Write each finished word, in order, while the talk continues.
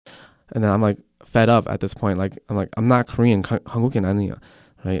And then I'm like fed up at this point. Like I'm not Korean. 한국인 아니야,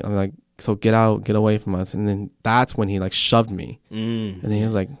 right? I'm like, so get away from us. And then that's when he like shoved me. And then he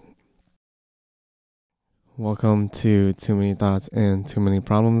was like, welcome to Too Many Thoughts and Too Many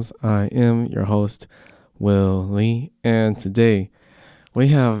Problems. I am your host, Will Lee. And today we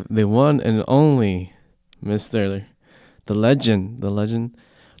have the one and only Mr. The legend,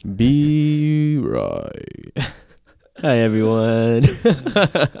 B-Roy. Hi, everyone.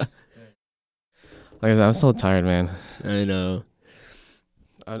 Like I said, I'm so tired, man. I know.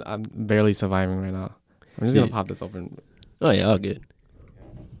 I'm barely surviving right now. I'm just going to pop this open. Oh, yeah, all good.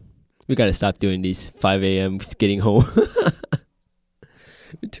 We got to stop doing these 5 a.m. getting home.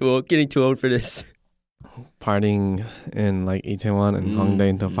 We're too old, getting too old for this. Partying in like Itaewon and Hongdae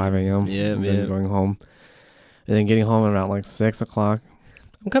until 5 a.m. Yeah, and man. then going home. And then getting home around like 6 o'clock.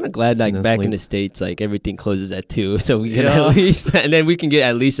 I'm kind of glad, like, back in the States, like, everything closes at 2, so we can at least, and then we can get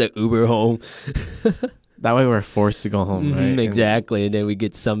at least an Uber home. That way we're forced to go home, right? Exactly, and then we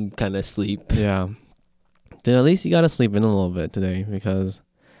get some kind of sleep. Yeah. Dude, at least you got to sleep in a little bit today because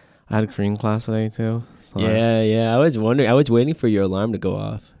I had a Korean class today too. So Yeah. I was waiting for your alarm to go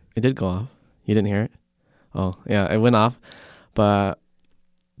off. It did go off. You didn't hear it? Oh, yeah, it went off. But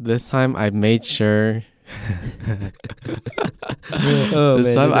this time I made sure...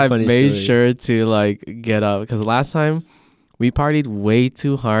 This time I made sure to like get up because last time we partied way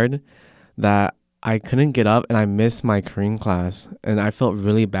too hard that I couldn't get up and I missed my Korean class and I felt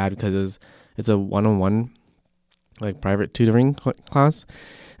really bad because it's a one-on-one like private tutoring class,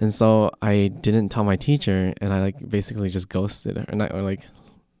 and so I didn't tell my teacher and I like basically just ghosted her or like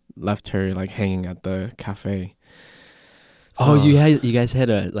left her like hanging at the cafe. So, you guys had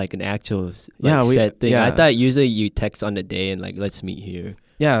an actual set thing. Yeah. I thought usually you text on the day and like let's meet here.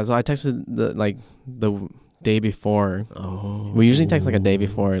 Yeah, so I texted the day before. Oh, we usually text like a day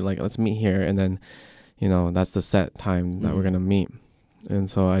before, like let's meet here, and then that's the set time that we're gonna meet. And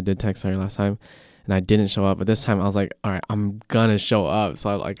so I did text her last time, and I didn't show up. But this time I was like, all right, I'm gonna show up.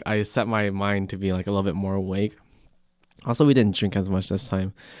 So I set my mind to be like a little bit more awake. Also, we didn't drink as much this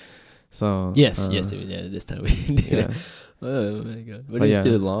time. So yes, this time we did. Yeah. Oh my god! But it's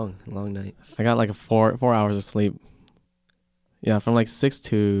still a long night. I got like a 4 hours of sleep. Yeah, from like 6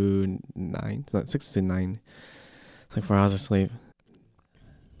 to 9. 6 to 9. It's like 4 hours of sleep.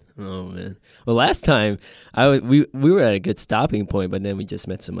 Oh man! Well, last time we were at a good stopping point, but then we just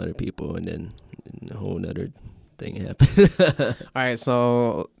met some other people, and then a whole other thing happened. All right,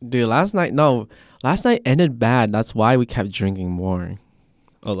 so dude, last night ended bad. That's why we kept drinking more.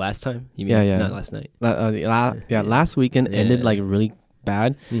 Oh, last time? You mean not last night? Last weekend ended like really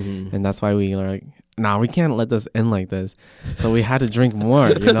bad, and that's why we were like, nah, we can't let this end like this. So we had to drink more,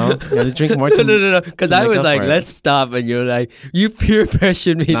 We had to drink more. No. Because I was like, let's stop, and you're like, you peer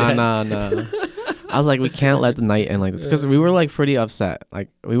pressured me. Nah. I was like, we can't let the night end like this because we were like pretty upset. Like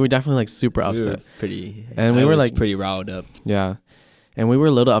we were definitely like super upset. We were like pretty riled up. Yeah. And we were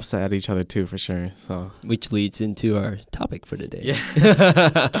a little upset at each other too, for sure. So, which leads into our topic for today. Yeah.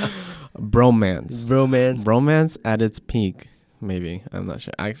 Bromance. Bromance at its peak, maybe. I'm not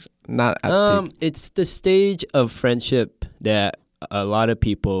sure. Not at the peak. It's the stage of friendship that a lot of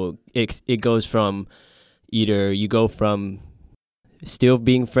people. It goes from either you go from still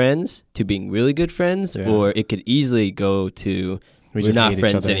being friends to being really good friends, or it could easily go to we're not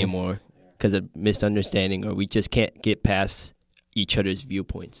friends anymore because of misunderstanding, or we just can't get past each other's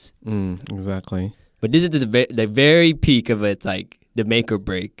viewpoints. Exactly. But this is the very peak of it, like the make or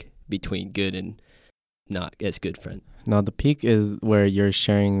break between good and not as good friends. No, the peak is where you're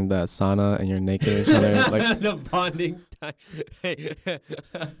sharing the sauna and you're naked with each other. Like the bonding time.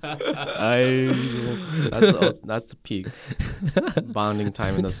 That's the peak. Bonding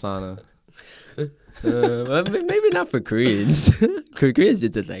time in the sauna. Maybe not for Koreans. For Koreans,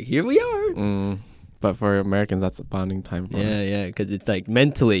 it's just like, here we are. But for Americans, that's a bonding time for us. Yeah, because it's like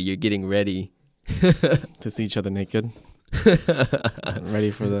mentally you're getting ready to see each other naked. Ready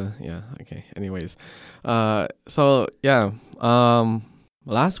for okay. Anyways,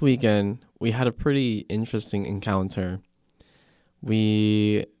 last weekend we had a pretty interesting encounter.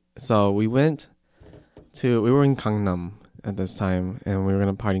 We were in Gangnam at this time, and we were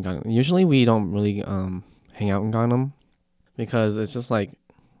gonna party in Gangnam. Usually we don't really hang out in Gangnam because it's just like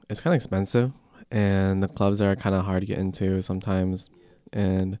it's kind of expensive. And the clubs are kind of hard to get into sometimes.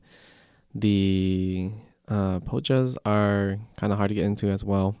 And the pochas are kind of hard to get into as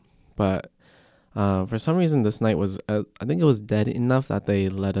well. But for some reason, this night was, I think it was dead enough that they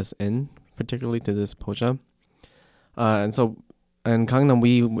let us in, particularly to this pocha. And so in Gangnam,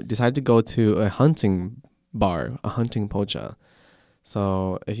 we decided to go to a hunting bar, a hunting pocha.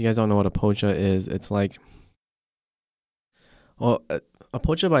 So if you guys don't know what a pocha is, it's like, well, a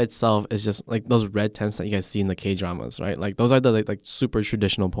pocha by itself is just like those red tents that you guys see in the K dramas, right? Like those are the like super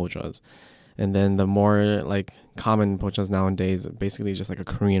traditional pochas. And then the more like common pochas nowadays, basically just like a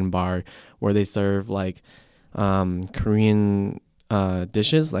Korean bar where they serve like Korean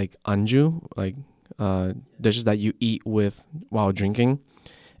dishes like anju, like dishes that you eat with while drinking.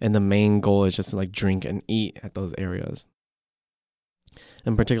 And the main goal is just to like drink and eat at those areas.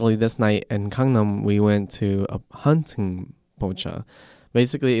 And particularly this night in Gangnam, we went to a hunting pocha.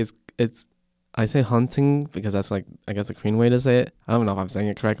 Basically, it's I say hunting because that's like I guess a Korean way to say it. I don't know if I'm saying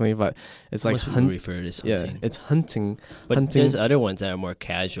it correctly, but it's like refer to hunting. Yeah, it's hunting. But hunting. There's other ones that are more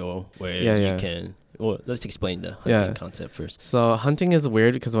casual where you can. Well, let's explain the hunting concept first. So hunting is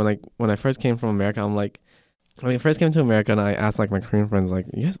weird because when I first came from America, I'm like, when I first came to America and I asked like my Korean friends like,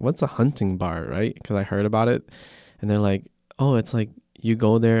 yes, what's a hunting bar, right? Because I heard about it, and they're like, oh, it's like you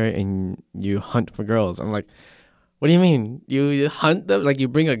go there and you hunt for girls. I'm like, what do you mean? You hunt them? Like you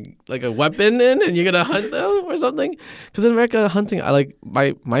bring a weapon in and you're gonna hunt them or something? Because in America, hunting, I like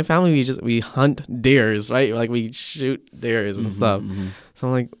my family we hunt deers, right? Like we shoot deers and stuff. Mm-hmm. So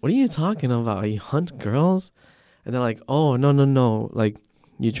I'm like, what are you talking about? You hunt girls? And they're like, oh no, like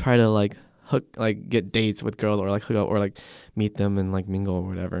you try to like get dates with girls or like hook up or like meet them and like mingle or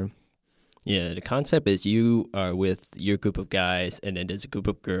whatever. Yeah, the concept is you are with your group of guys, and then there's a group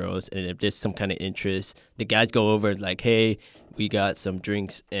of girls, and if there's some kind of interest, the guys go over like, hey, we got some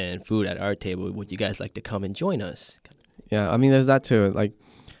drinks and food at our table. Would you guys like to come and join us? Yeah, I mean, there's that too. Like,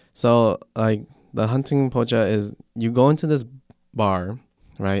 so like the hunting pocha is you go into this bar,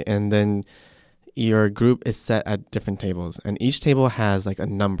 right, and then your group is set at different tables, and each table has like a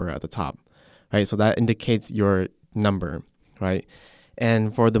number at the top, right? So that indicates your number, right?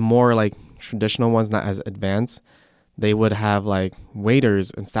 And for the more like traditional ones, not as advanced, they would have like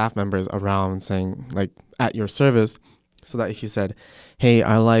waiters and staff members around saying like at your service, so that if you said, hey,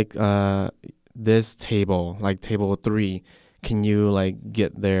 I like this table, like table 3, can you like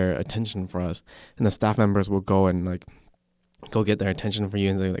get their attention for us? And the staff members will go and like go get their attention for you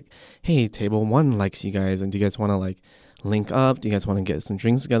and say like, hey, table 1 likes you guys, and do you guys want to like link up? Do you guys want to get some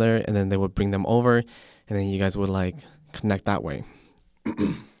drinks together? And then they would bring them over, and then you guys would like connect that way.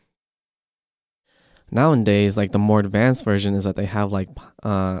 Nowadays, like the more advanced version is that they have like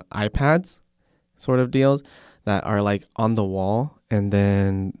iPads sort of deals that are like on the wall, and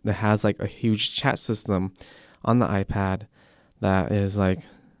then it has like a huge chat system on the iPad that is like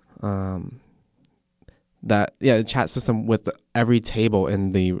the chat system with every table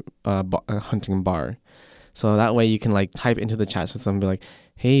in the hunting bar. So that way you can like type into the chat system and be like,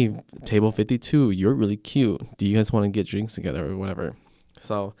 hey, table 52, you're really cute. Do you guys want to get drinks together or whatever?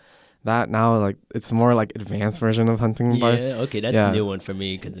 So that now, like, it's more like advanced version of hunting bar. Yeah, okay, that's a new one for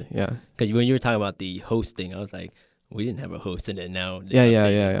me. Cause when you were talking about the hosting, I was like, we didn't have a host in it now.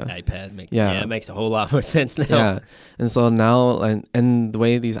 iPad it makes a whole lot more sense now. Yeah, and so now, and the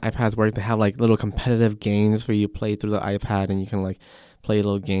way these iPads work, they have like little competitive games for you to play through the iPad, and you can like play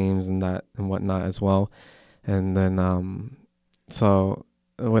little games and that and whatnot as well. And then so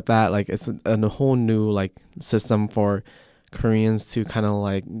with that, like it's a whole new like system for Koreans to kind of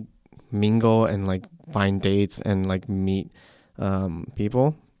like mingle and like find dates and like meet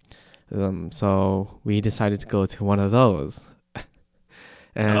people. So we decided to go to one of those.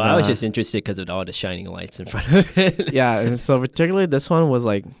 And I was just interested because of all the shining lights in front of it. Yeah, and so particularly this one was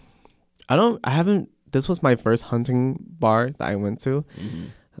like, this was my first hunting bar that I went to.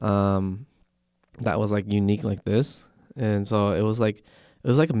 Mm-hmm. That was like unique like this. And so it was like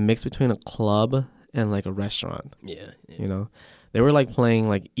a mix between a club and like a restaurant. Yeah. You know, they were like playing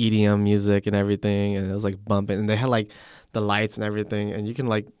like EDM music and everything, and it was like bumping, and they had like the lights and everything, and you can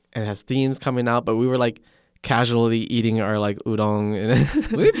like, it has themes coming out, but we were like casually eating our like udon.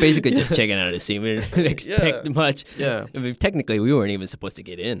 And we were basically just checking out the scene. We didn't expect much. Yeah. I mean, technically, we weren't even supposed to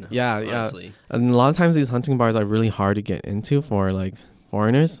get in. Yeah, honestly. Yeah. And a lot of times these hunting bars are really hard to get into for like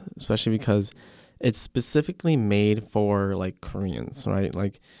foreigners, especially because it's specifically made for like Koreans, right?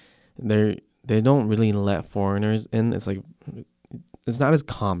 Like they don't really let foreigners in. It's like, it's not as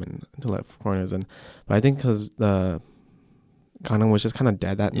common to let foreigners in. But I think because the Gangnam was just kind of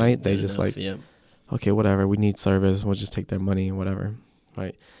dead that night, they just okay, whatever, we need service, we'll just take their money and whatever,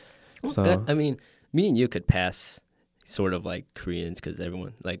 right? Well, so I mean, me and you could pass sort of like Koreans because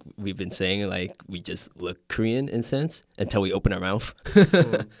everyone, like we've been saying, like we just look Korean in a sense until we open our mouth.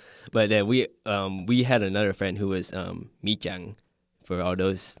 But then we had another friend who was Mijang. For all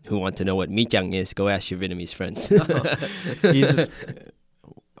those who want to know what Mijang is, go ask your Vietnamese friends.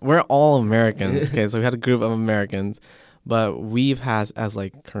 We're all Americans, okay? So we had a group of Americans, but we've has as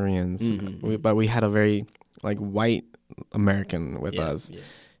like Koreans, but we had a very like white American with us,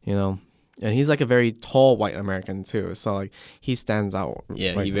 you know. And he's like a very tall white American too, so like he stands out.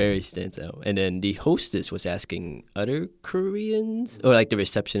 Yeah, like, he very stands out. And then the hostess was asking other Koreans, or like the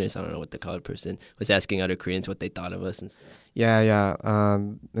receptionist, I don't know what they call the person, was asking other Koreans what they thought of us and stuff. Yeah.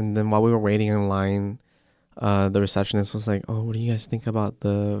 And then while we were waiting in line, the receptionist was like, "Oh, what do you guys think about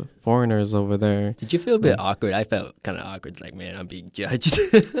the foreigners over there?" Did you feel a bit awkward? I felt kind of awkward, like, man, I'm being judged.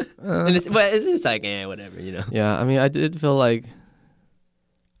 But it's just like, whatever, you know. Yeah, I mean, I did feel like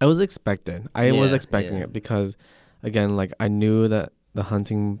I was expected. I was expecting it because, again, like I knew that the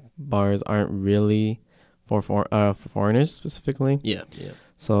hunting bars aren't really for foreigners specifically. Yeah.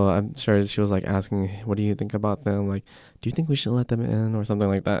 So I'm sure she was like asking, "What do you think about them? Like, do you think we should let them in or something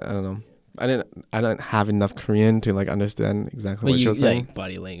like that?" I don't know. I didn't have enough Korean to like understand exactly what she was saying. Like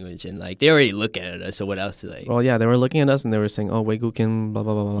body language and like they already looking at us. So what else? Like, well, yeah, they were looking at us and they were saying, "Oh, Weigukin, blah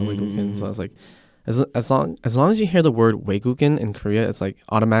blah blah blah, Weigukin." So I was like, as long as you hear the word Weigukin in Korea, it's like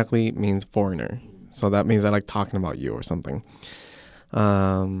automatically means foreigner. So that means they're like talking about you or something.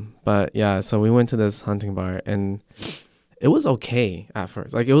 But yeah, so we went to this hunting bar and it was okay at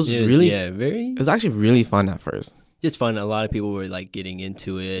first. Like it was actually really fun at first. Just fun. A lot of people were like getting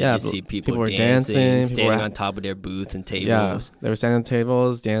into it. Yeah, you see people were dancing, standing on top of their booths and tables. Yeah, they were standing on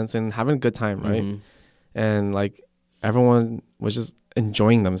tables, dancing, having a good time, right? And like everyone was just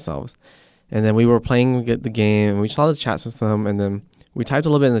enjoying themselves. And then we were playing the game. We saw the chat system, and then we typed a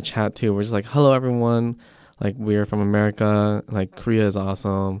little bit in the chat too. We're just like, "Hello, everyone. Like we're from America. Like Korea is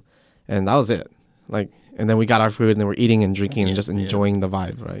awesome," and that was it. Like, and then we got our food, and then we're eating and drinking and just enjoying the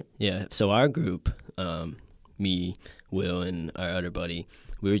vibe, right? Yeah. So our group. Me, Will, and our other buddy,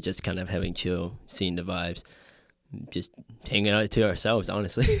 we were just kind of having chill, seeing the vibes, just hanging out to ourselves,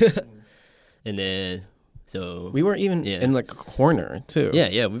 honestly. And then, so we were even in like a corner too.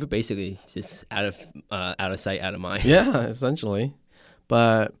 Yeah, we were basically just out of sight, out of mind. Yeah, essentially.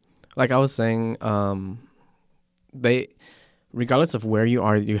 But like I was saying, they, regardless of where you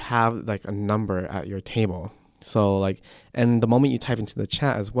are, you have like a number at your table. So like, and the moment you type into the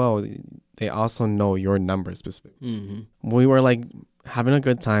chat as well, they also know your number specifically. We were like having a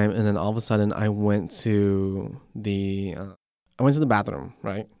good time, and then all of a sudden, I went to the bathroom,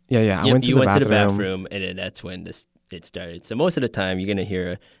 right? Yeah. I went to the bathroom, and then that's when it started. So most of the time, you're gonna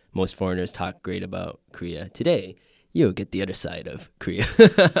hear most foreigners talk great about Korea. Today, you'll get the other side of Korea,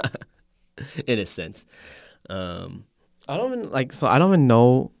 in a sense. I don't even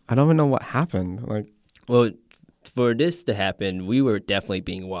know what happened. Like, well, for this to happen, we were definitely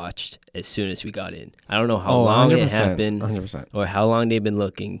being watched as soon as we got in. I don't know how long it happened 100%. Or how long they've been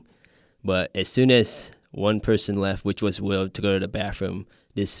looking, but as soon as one person left, which was Will, to go to the bathroom,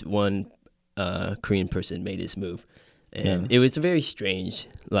 this one Korean person made his move. And it was very strange,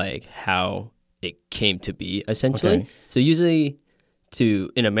 like how it came to be, essentially. Okay. So usually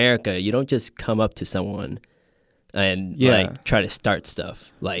in America, you don't just come up to someone and like try to start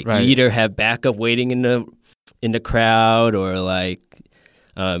stuff. Like you either have backup waiting in the crowd, or like,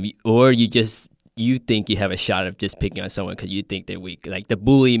 or you think you have a shot of just picking on someone because you think they're weak, like the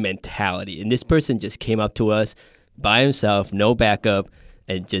bully mentality. And this person just came up to us by himself, no backup,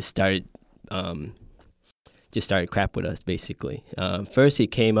 and just started crap with us, basically. First, he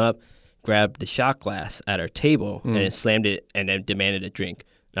came up, grabbed the shot glass at our table, and then slammed it, and then demanded a drink.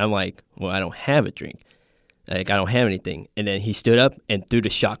 And I'm like, well, I don't have a drink. Like, I don't have anything. And then he stood up and threw the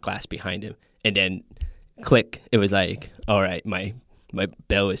shot glass behind him, and then click, it was like, all right, my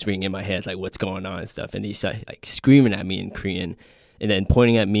bell is ringing in my head, like, what's going on and stuff. And he started like screaming at me in Korean, and then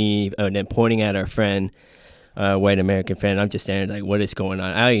pointing at me, and then pointing at our friend, white American friend. I'm just standing like, what is going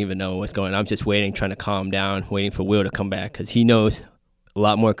on? I don't even know what's going on. I'm just waiting, trying to calm down, waiting for Will to come back because he knows a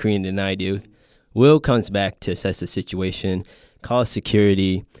lot more Korean than I do. Will comes back to assess the situation, calls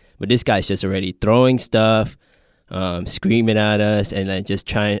security, but this guy's just already throwing stuff, screaming at us, and then just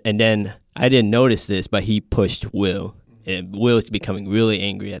trying. And then I didn't notice this, but he pushed Will, and Will's becoming really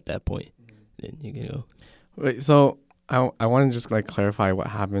angry at that point. Then you can go. Wait, so I want to just like clarify what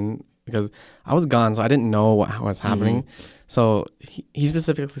happened because I was gone, so I didn't know what was happening. So he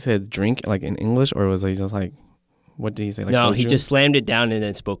specifically said drink, like in English, or was he just like, what did he say? Like, no, soju? He just slammed it down and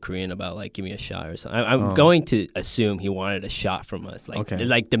then spoke Korean about like, give me a shot or something. I'm going to assume he wanted a shot from us,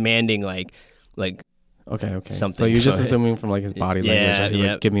 like demanding like. Okay. Something. So you're just assuming from like his body language, that he's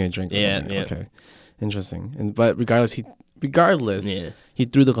like, give me a drink or something. Yeah. Okay, interesting. But regardless, he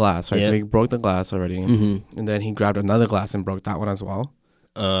threw the glass, right? Yeah. So he broke the glass already, and then he grabbed another glass and broke that one as well.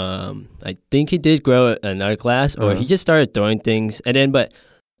 I think he did grow another glass, or he just started throwing things, and then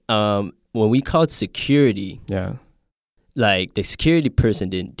when we called security, like the security person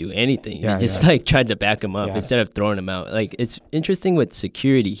didn't do anything. Yeah, They just yeah. like tried to back him up Yeah. instead of throwing him out. Like it's interesting with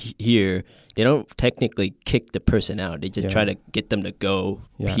security here. They don't technically kick the person out. They just Yeah. try to get them to go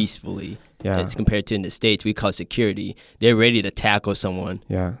Yeah. peacefully. Yeah. As compared to in the States, we call security. They're ready to tackle someone.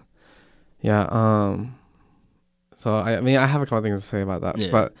 Yeah. Yeah. So I mean, I have a couple things to say about that,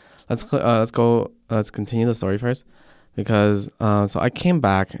 Yeah. but let's continue the story first, because so I came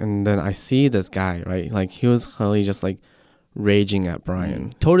back and then I see this guy, right? Like he was clearly just like raging at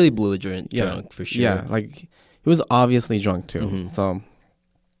Brian. Totally belligerent, Yeah. drunk for sure. Yeah, like he was obviously drunk too. Mhm. So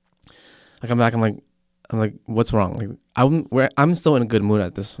I come back, I'm like, what's wrong? Like I'm still in a good mood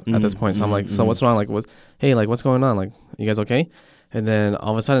at this point. So I'm like, so what's wrong? Like what's going on? Like, you guys okay? And then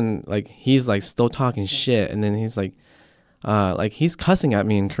all of a sudden, like he's like still talking shit, and then he's like he's cussing at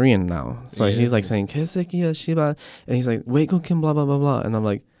me in Korean now. So Yeah. he's like saying "Kesekiya shiba," and he's like "Weikukin blah blah blah blah," and I'm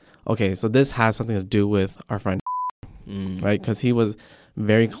like, okay, so this has something to do with our friend, right? Because he was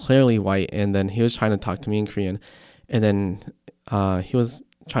very clearly white, and then he was trying to talk to me in Korean, and then he was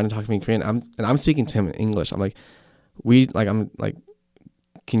trying to talk to me in Korean. I'm speaking to him in English. I'm like,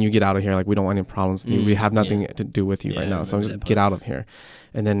 can you get out of here? Like, we don't want any problems. We have nothing to do with you Yeah, right I now. So remember just that get part. out of here.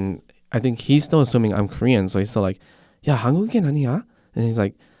 And then I think he's still assuming I'm Korean. So he's still like, yeah, 한국인 아니야? And he's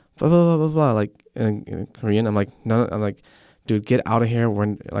like, blah, blah, blah, blah, blah. Like, in Korean. I'm like, no. I'm like, dude, get out of here.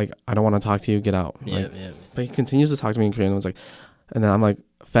 We're like, I don't want to talk to you. Get out. Yeah, Like, yeah. but he continues to talk to me in Korean. I was like, and then I'm like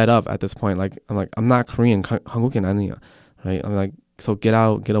fed up at this point. Like, I'm not Korean. 한국인 아니야. Right? I'm like, so get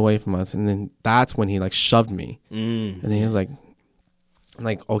out, get away from us. And then that's when he like shoved me. And then he was like,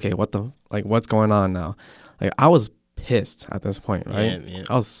 okay, what's going on now? Like, I was pissed at this point, right? Yeah.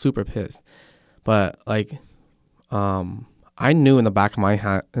 I was super pissed. But like, I knew in the back of my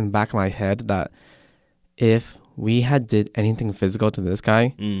head that if we had did anything physical to this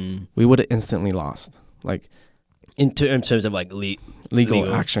guy, we would have instantly lost. Like, in terms of like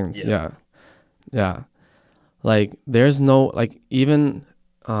legal actions. Yeah. Yeah. Like, there's no, like, even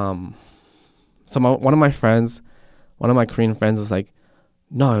one of my Korean friends is like,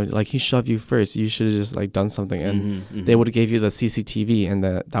 no, like, he shoved you first, you should have just like done something, and they would have gave you the CCTV, and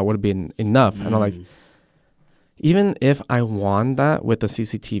that would have been enough. And I'm like, even if I won that with the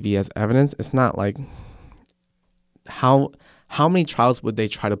CCTV as evidence, it's not like, how many trials would they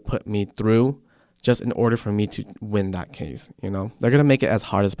try to put me through just in order for me to win that case? You know, they're gonna make it as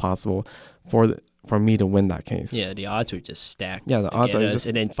hard as possible for me to win that case. Yeah, the odds are just stacked. Yeah, the odds are against us. just,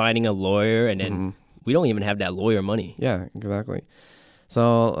 and then finding a lawyer, and then we don't even have that lawyer money. yeah, exactly.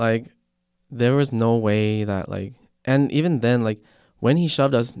 So like, there was no way that like, and even then, like, when he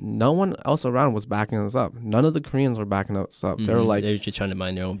shoved us, no one else around was backing us up. None of the Koreans were backing us up. They were like, they're just trying to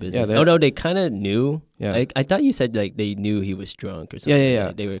mind their own business. Yeah, Although they kind of knew. yeah, Like, I thought you said like they knew he was drunk or something.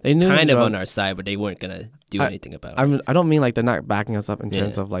 Yeah. They were They knew he was kind of drunk. on our side, but they weren't gonna do anything about it. I don't mean like they're not backing us up in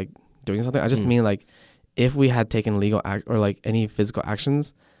terms of like doing something. I just mean like, if we had taken legal act or like any physical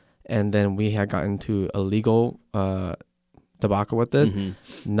actions, and then we had gotten to a legal debacle with this,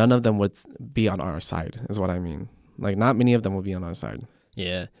 none of them would be on our side, is what I mean. Like, not many of them would be on our side.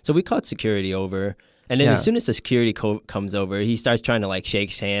 Yeah. So we called security over. And then as soon as the security comes over, he starts trying to like shake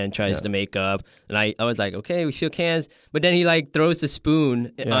his hand, tries to make up. And I was like, okay, we shook hands. But then he like throws the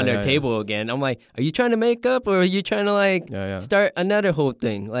spoon on their table again. I'm like, are you trying to make up, or are you trying to like start another whole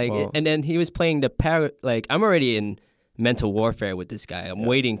thing? Like, and then he was playing the power. Like, I'm already in mental warfare with this guy. I'm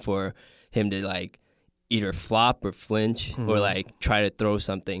waiting for him to like either flop or flinch or like try to throw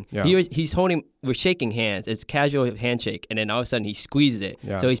something. Yeah. He's holding, we're shaking hands. It's casual handshake, and then all of a sudden he squeezes it.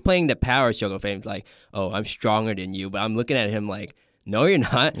 Yeah. So he's playing the power struggle for him. He's like, oh, I'm stronger than you. But I'm looking at him like, no, you're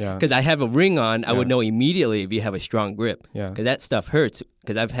not. Yeah. Because I have a ring on. I would know immediately if you have a strong grip. Yeah. Because that stuff hurts.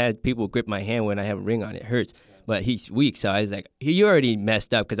 Because I've had people grip my hand when I have a ring on. It hurts. But he's weak. So I was like, you already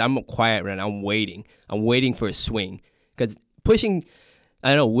messed up, because I'm quiet right now. I'm waiting. I'm waiting for a swing. Because pushing, I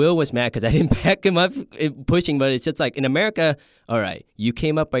don't know, Will was mad because I didn't back him up pushing, but it's just like, in America, all right, you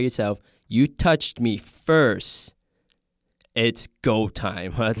came up by yourself, you touched me first, it's go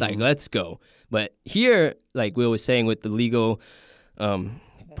time. I was like, let's go. But here, like Will was saying, with the legal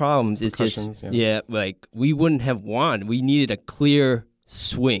problems, it's just, like, we wouldn't have won. We needed a clear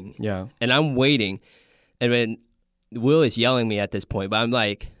swing. Yeah. And I'm waiting. And then Will is yelling at me at this point, but I'm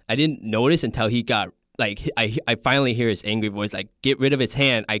like, I didn't notice until he got, like, I finally hear his angry voice, like, get rid of his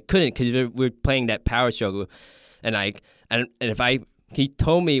hand. I couldn't, because we're playing that power struggle. And he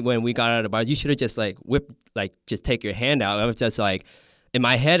told me when we got out of the bar, you should have just like whipped, like, just take your hand out. I was just like, in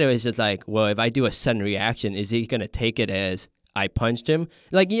my head, it was just like, well, if I do a sudden reaction, is he going to take it as I punched him.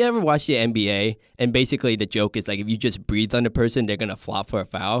 Like, you ever watch the NBA and basically the joke is like if you just breathe on the person, they're gonna flop for a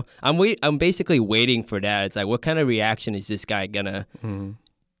foul. I'm basically waiting for that. It's like, what kind of reaction is this guy gonna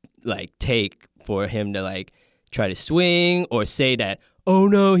like take for him to like try to swing or say that, oh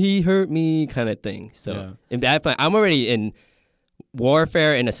no, he hurt me, kind of thing. So in that point, I'm already in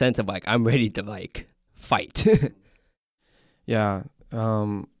warfare in a sense of like I'm ready to like fight. Yeah.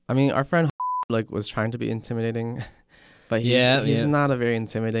 I mean, our friend like was trying to be intimidating, but he's not a very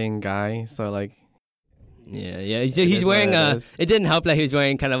intimidating guy. So like, he's wearing it didn't help that he was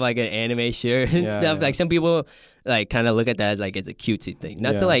wearing kind of like an anime shirt and stuff. Like some people like kind of look at that as like it's a cutesy thing,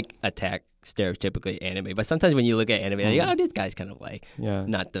 not to like attack stereotypically anime, but sometimes when you look at anime, like, oh, this guy's kind of like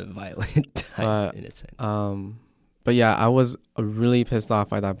not the violent type in a sense. But yeah, I was really pissed off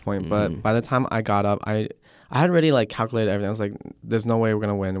by that point. But by the time I got up, I had already like calculated everything. I was like, there's no way we're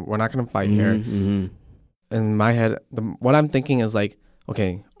gonna win. We're not gonna fight here. In my head, what I'm thinking is like,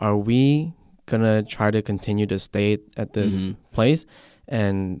 okay, are we gonna try to continue to stay at this place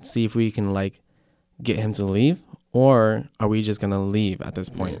and see if we can like get him to leave, or are we just gonna leave at this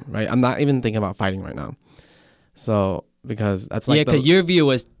point, right? I'm not even thinking about fighting right now. So because that's like because your view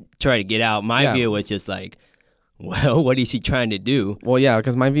was try to get out. My view was just like, well, what is he trying to do? Well, yeah,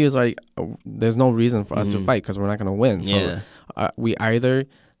 because my view is like, there's no reason for us to fight because we're not gonna win. So we either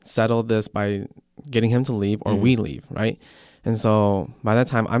settle this by getting him to leave or we leave, right? And so by that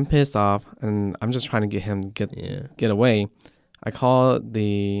time I'm pissed off and I'm just trying to get him to get away. I call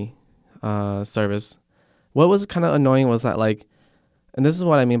the service. What was kind of annoying was that like, and this is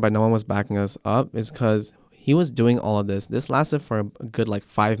what I mean by no one was backing us up, is because he was doing all of this. This lasted for a good like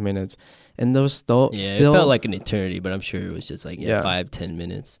 5 minutes, and there was still it felt like an eternity, but I'm sure it was just like 5-10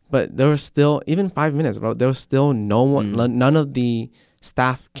 minutes. But there was still even 5 minutes, bro. There was still no one, none of the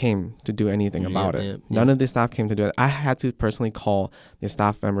staff came to do anything about it. None of the staff came to do it. I had to personally call the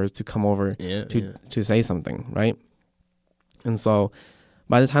staff members to come over to say something, right? And so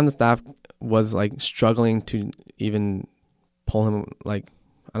by the time the staff was like struggling to even pull him, like,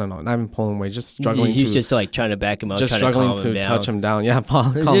 I don't know, not even pull him away, just struggling He's just like trying to back him up, just struggling to touch him down. Yeah,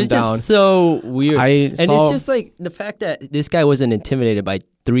 calm him down. Just so weird. It's just like the fact that this guy wasn't intimidated by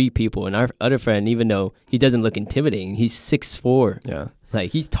 3 people, and our other friend, even though he doesn't look intimidating, he's 6'4". Yeah.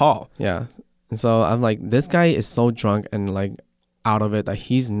 Like, he's tall. Yeah. And so I'm like, this guy is so drunk and like out of it that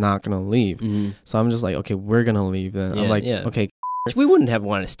he's not going to leave. So I'm just like, okay, we're going to leave then. I'm like, okay. We wouldn't have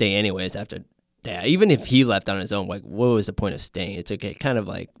wanted to stay anyways after that. Even if he left on his own, like, what was the point of staying? It's okay. Kind of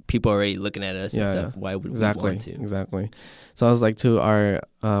like people already looking at us and stuff. Why would we want to? Exactly. So I was like to our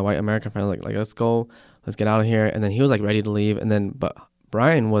white American friend, like, let's go. Let's get out of here. And then he was like ready to leave. And then, but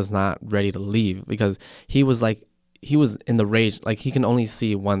Brian was not ready to leave because he was like, he was in the rage. Like, he can only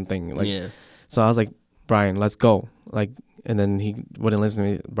see one thing. Like, so I was like, Brian, let's go. Like, and then he wouldn't listen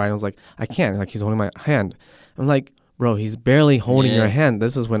to me. Brian was like, I can't. Like, he's holding my hand. I'm like, bro, he's barely holding your hand.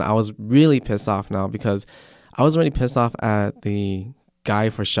 This is when I was really pissed off now, because I was already pissed off at the guy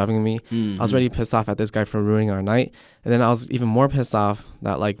for shoving me. I was already pissed off at this guy for ruining our night. And then I was even more pissed off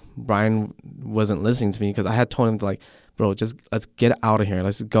that like Brian wasn't listening to me, because I had told him to like, bro, just let's get out of here.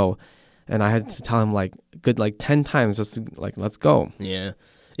 Let's go. And I had to tell him like good like 10 times just to, like, let's go. Yeah.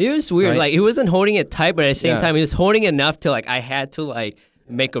 It was weird. Right? Like, he wasn't holding it tight, but at the same time, he was holding it enough to like, I had to like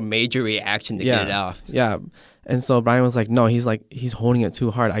make a major reaction to get it off. Yeah. And so Brian was like, no, he's holding it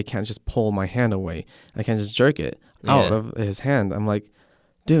too hard. I can't just pull my hand away. I can't just jerk it out of his hand. I'm like,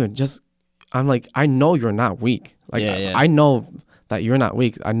 dude, I know you're not weak. Like, I know that you're not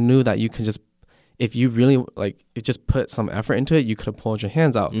weak. I knew that you can just, if you really like, just put some effort into it, you could have pulled your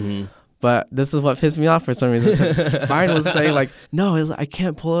hands out. But this is what pissed me off for some reason. Brian was saying like, no, like, I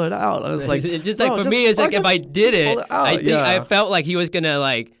can't pull it out. I was like, it's just like, for me, it's like if I did it, I think I felt like he was gonna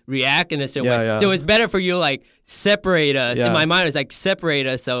like react in a certain way. So it's better for you to like separate us. In my mind, it's like separate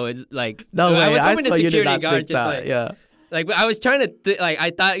us. So it's like, no way. I was hoping the security guard just like, like I was trying to like,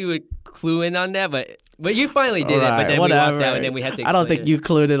 I thought you would clue in on that, but you finally did it. But then we walked out, and then we had to explain. I don't think you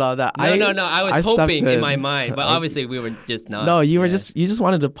clued in on that. No. I was hoping in my mind, but obviously we were just not. No, you were just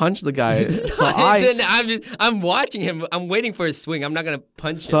wanted to punch the guy. So I'm watching him. I'm waiting for his swing. I'm not gonna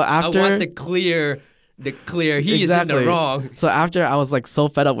punch him. I want the clear. He is in the wrong. So after I was like so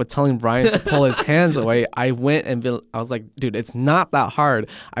fed up with telling Brian to pull his hands away, I went and I was like, dude, it's not that hard.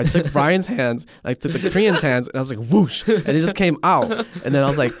 I took Brian's hands, I took the Korean's hands, and I was like, whoosh, and it just came out. And then I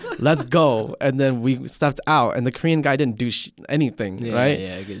was like, let's go. And then we stepped out, and the Korean guy didn't do anything, right?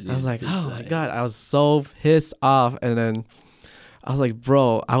 I was like, oh my God, I was so pissed off. And then I was like,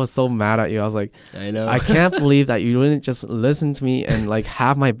 bro, I was so mad at you. I was like, I know. I can't believe that you didn't just listen to me and like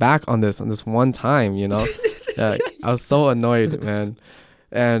have my back on this one time, you know? Yeah, I was so annoyed, man.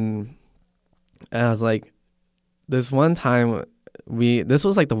 And I was like, this one time, this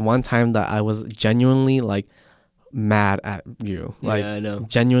was like the one time that I was genuinely like mad at you. Like, yeah, I know.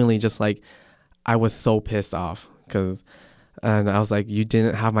 genuinely just like, I was so pissed off and I was like, you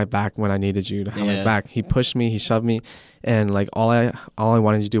didn't have my back when I needed you to have my back. He pushed me, he shoved me, and like all I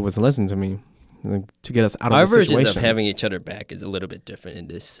wanted you to do was listen to me, like, to get us out of the situation. Our version of having each other back is a little bit different in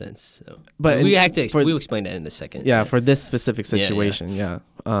this sense. So. But we'll explain that in a second. Yeah, for this specific situation, yeah.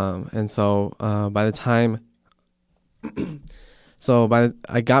 And so by the time,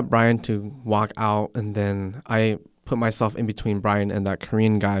 I got Brian to walk out, and then I put myself in between Brian and that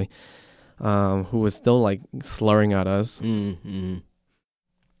Korean guy, who was still like slurring at us. Mm-hmm.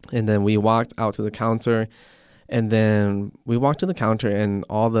 And then we walked out to the counter, and and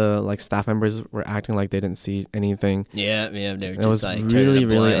all the like staff members were acting like they didn't see anything. Yeah, they were just it was like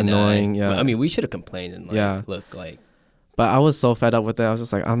really annoying. Yeah, well, I mean, we should have complained and like look like. But I was so fed up with it. I was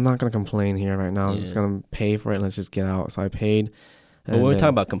just like, I'm not gonna complain here right now. I'm just gonna pay for it. Let's just get out. So I paid. Well, when we're talking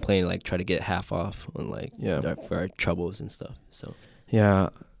about complaining, like try to get half off on like for our troubles and stuff. So yeah.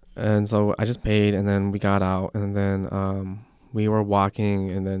 And so I just paid, and then we got out, and then we were walking,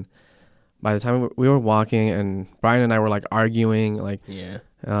 and then by the time we were walking, and Brian and I were like arguing, like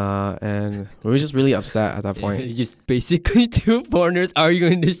and we were just really upset at that point. Just basically two foreigners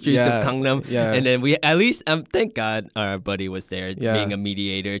arguing in the streets of Gangnam, and then we at least thank God our buddy was there being a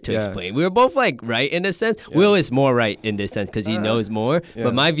mediator to explain. We were both like right in a sense. Will is more right in this sense because he knows more,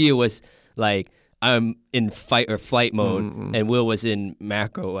 but my view was like, I'm in fight or flight mode, and Will was in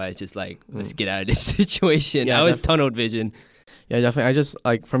macro. I was just like, let's get out of this situation. I was tunnel vision. Yeah, definitely. I just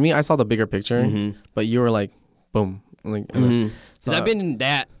like, for me, I saw the bigger picture, but you were like, boom. Like, so I've been in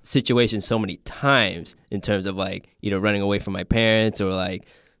that situation so many times in terms of like either running away from my parents or like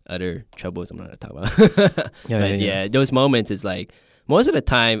other troubles I'm not gonna talk about. Those moments is like most of the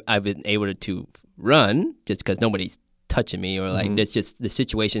time I've been able to run just because nobody's touching me or like there's just the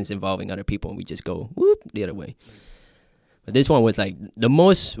situations involving other people and we just go whoop the other way. But this one was like the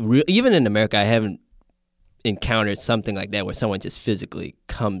most real. Even in America, I haven't encountered something like that where someone just physically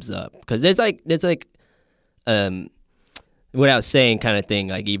comes up because there's like without saying kind of thing,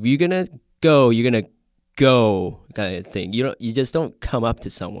 like if you're gonna go kind of thing. You just don't come up to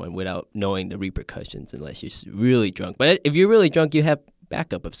someone without knowing the repercussions unless you're really drunk. But if you're really drunk, you have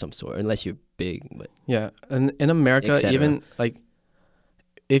backup of some sort unless you're big. But and in America, even like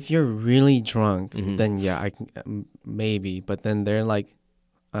if you're really drunk, then I can maybe. But then they're like,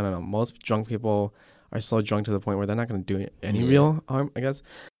 I don't know. Most drunk people are so drunk to the point where they're not going to do any real harm, I guess.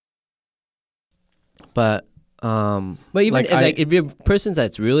 But even if you're a person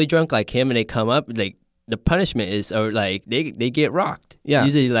that's really drunk like him and they come up, like the punishment is or like they get rocked. Yeah.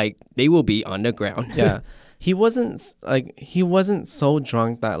 Usually like they will be on the ground. Yeah. He wasn't so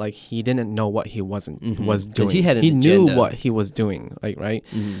drunk that like he didn't know what he was doing. He knew what he was doing, like right?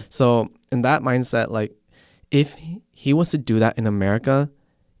 So in that mindset, like if he was to do that in America,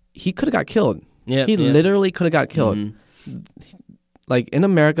 he could have got killed. He literally could have got killed. Like in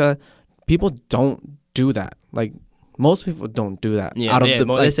America, people don't do that. Like most people don't do that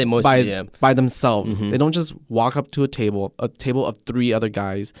by themselves. They don't just walk up to a table of 3 other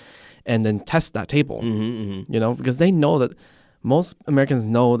guys and then test that table. You know, because they know that most Americans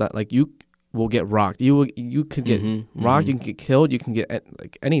know that like you will get rocked. You could get rocked, you can get killed, you can get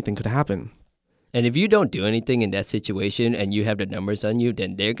like anything could happen. And if you don't do anything in that situation and you have the numbers on you,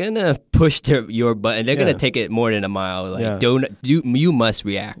 then they're gonna push your button. They're gonna take it more than a mile. Like you must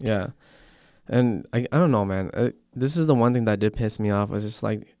react. Yeah. And I don't know, man. This is the one thing that did piss me off. Was just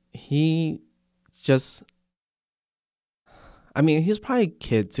like he was probably a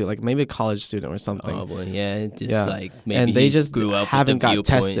kid too, like maybe a college student or something. Probably, like maybe and they just grew up haven't with the got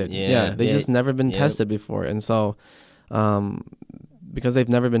tested. They just never been tested before, and so because they've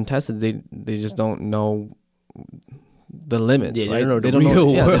never been tested, they just don't know the limits. Yeah, they don't know the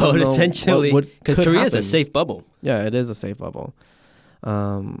real world essentially. Because Korea is a safe bubble. Yeah, it is a safe bubble.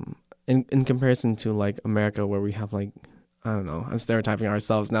 In comparison to like America, where we have like I don't know, I'm stereotyping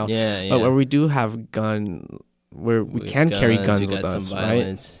ourselves now. But where we do have where we can carry guns with us,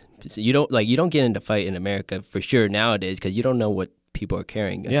 right? So you don't get into fight in America for sure nowadays because you don't know what people are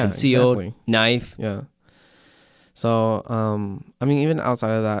carrying. Concealed knife. Yeah. So I mean, even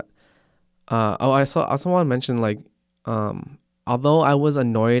outside of that, I also want to mention like although I was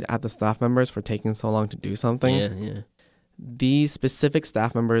annoyed at the staff members for taking so long to do something. These specific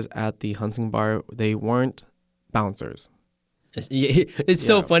staff members at the hunting bar, they weren't bouncers. It's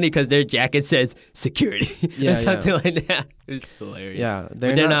so funny because their jacket says security or something like that. It's hilarious. Yeah,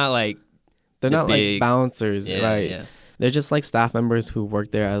 they're not like they're the not big- like bouncers, Yeah, right? Yeah. They're just like staff members who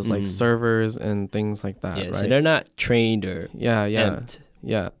work there as like servers and things like that, Yeah, right? so they're not trained or yeah, amped,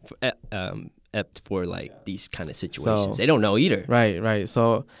 yeah. apt for like these kind of situations. So- They don't know either. Right.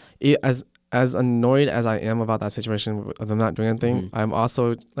 So as annoyed as I am about that situation of them not doing anything, I'm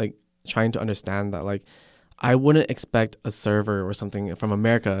also like trying to understand that like I wouldn't expect a server or something from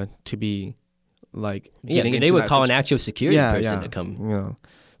America to be like Yeah, getting they into would that call an actual security person to You come. know,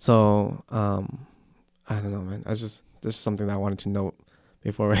 so I don't know, man. This is something that I wanted to note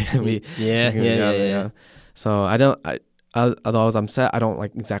before we Yeah. So although I'm sad, I don't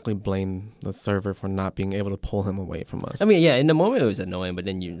like exactly blame the server for not being able to pull him away from us. I mean, yeah, in the moment it was annoying, but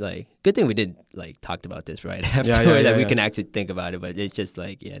then you like, good thing we did like talked about this right after that we can actually think about it. But it's just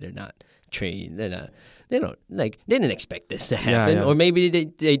like, yeah, they're not trained. They didn't expect this to happen, yeah. or maybe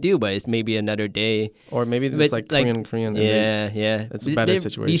they do, but it's maybe another day. Or maybe it's But, like like, Korean. Yeah. It's a better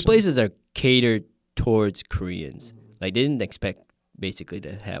situation. These places are catered towards Koreans. Like they didn't expect basically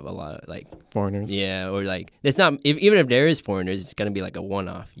to have a lot of like Foreigners. yeah, or like it's not even if there is foreigners, it's gonna be like a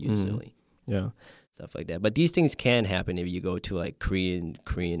one-off usually. Yeah. Stuff like that. But these things can happen if you go to like Korean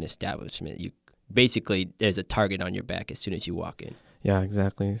establishment. You basically there's a target on your back as soon as you walk in. Yeah,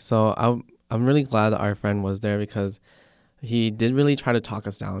 exactly. So I'm really glad that our friend was there because he did really try to talk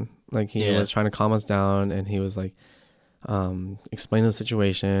us down. Like he was trying to calm us down, and he was like explaining the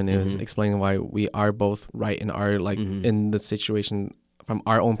situation. It was explaining why we are both right in our like in the situation from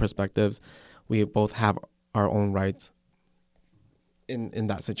our own perspectives. We both have our own rights in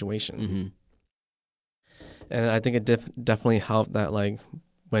that situation. And I think it definitely helped that like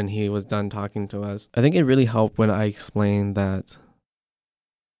when he was done talking to us. I think it really helped when I explained that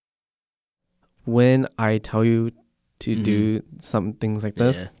when I tell you to do some things like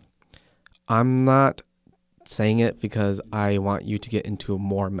this, I'm not saying it because I want you to get into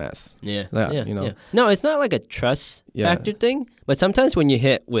more mess. You know. No, it's not like a trust factor thing, but sometimes when you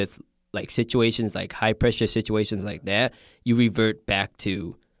hit with like situations like high pressure situations like that, you revert back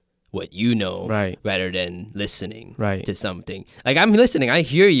to what you know rather than listening to something. Like I'm listening, I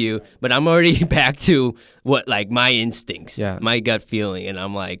hear you, but I'm already back to what like my instincts, my gut feeling, and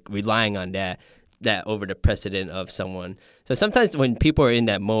I'm like relying on that over the precedent of someone. So sometimes when people are in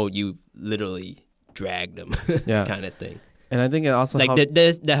that mode, you literally drag them kind of thing. And I think it also like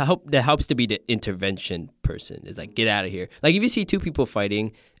that helps to be the intervention person. It's like, get out of here. Like if you see two people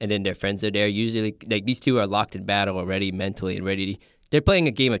fighting and then their friends are there, usually like these two are locked in battle already mentally and ready. They're playing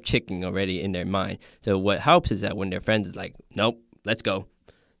a game of chicken already in their mind. So what helps is that when their friends is like, nope, let's go,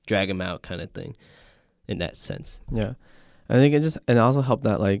 drag them out kind of thing in that sense. Yeah. I think it also helped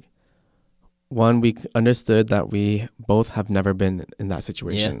that like, one, we understood that we both have never been in that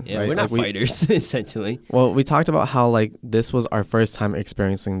situation. Yeah, right? We're not fighters, essentially. Well, we talked about how like this was our first time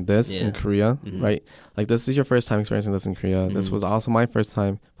experiencing this in Korea, right? Like this is your first time experiencing this in Korea. This was also my first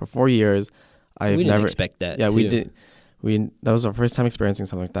time for 4 years. We didn't expect that. Yeah, we did. That was our first time experiencing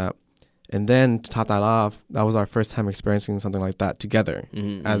something like that. And then to top that off, that was our first time experiencing something like that together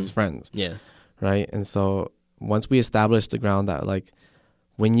as friends. Yeah. Right. And so once we established the ground that like,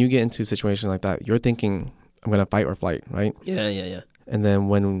 when you get into a situation like that, you're thinking, I'm going to fight or flight, right? Yeah. And then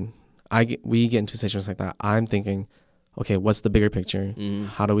when we get into situations like that, I'm thinking, okay, what's the bigger picture?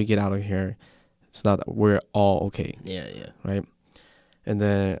 How do we get out of here so that we're all okay? Yeah. Right? And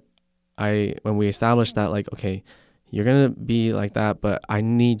then when we established that, like, okay, you're going to be like that, but I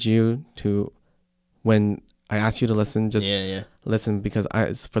need you to, when I ask you to listen, just listen because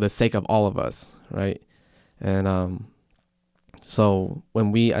it's for the sake of all of us, right? And so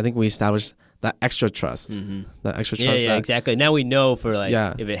I think we established that extra trust, that extra trust. Yeah, exactly. Now we know for like,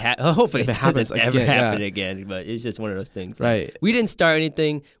 if it hopefully if it happens ever happen again, but it's just one of those things. Right. Like, we didn't start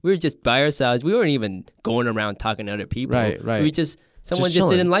anything. We were just by ourselves. We weren't even going around talking to other people. Right. Someone just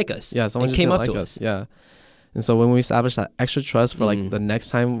didn't like us. Yeah, someone just came didn't up like to us. Yeah. And so when we established that extra trust for like the next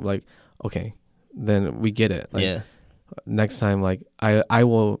time, like, okay, then we get it. Like, next time, like I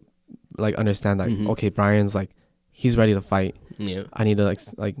will like understand that, okay, Brian's like, he's ready to fight. Yeah. I need to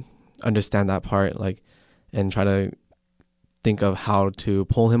like understand that part, like, and try to think of how to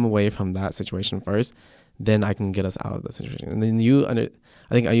pull him away from that situation first. Then I can get us out of the situation. And then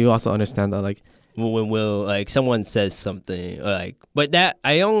I think you also understand that, like, when like someone says something, or like, but that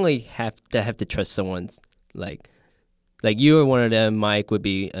I only have to trust someone's like you are one of them. Mike would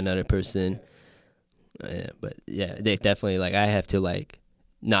be another person. But yeah, they definitely like I have to like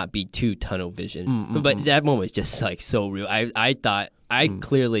not be too tunnel vision. But that moment was just like so real. I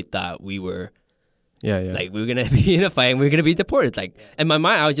clearly thought we were like we were gonna be in a fight and we were gonna be deported. Like in my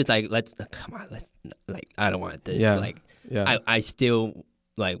mind I was just like, let's I don't want this. I still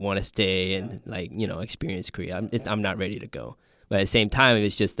like want to stay and like experience Korea. I'm not ready to go. But at the same time,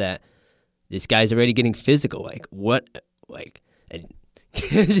 it's just that this guy's already getting physical. Like what? Like and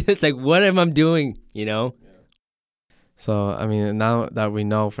it's like what am I doing? So I mean, now that we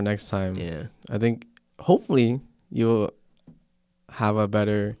know for next time, I think hopefully you'll have a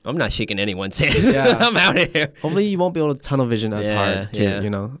better. I'm not shaking anyone's hand. Yeah. I'm out of here. Hopefully you won't be able to tunnel vision as hard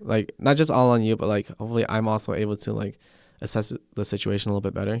too. Like not just all on you, but like hopefully I'm also able to like assess the situation a little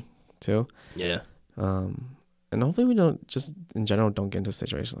bit better too. Yeah. And hopefully we don't just in general don't get into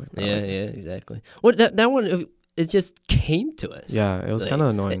situations like that. Yeah, exactly. Well, that one it just came to us. Yeah, it was kind of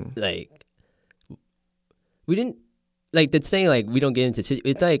annoying. Like we didn't like the saying like we don't get into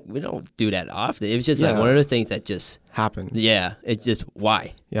it's like we don't do that often. It was just like one of those things that just happened. Yeah, it's just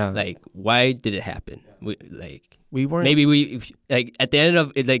why. Yeah, like why did it happen? We weren't. Maybe we like at the end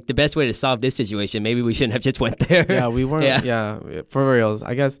of it, like the best way to solve this situation. Maybe we shouldn't have just went there. Yeah, we weren't. Yeah, for reals.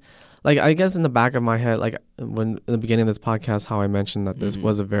 I guess in the back of my head, like when in the beginning of this podcast, how I mentioned that this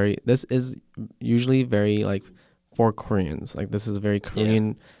was this is usually very like for Koreans. Like this is a very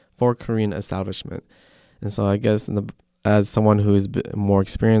Korean for Korean establishment, and so I guess as someone who's more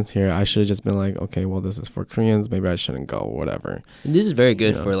experienced here, I should have just been like, okay, well, this is for Koreans. Maybe I shouldn't go, whatever. And this is very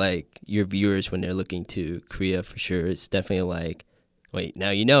good for like your viewers when they're looking to Korea for sure. It's definitely like, wait,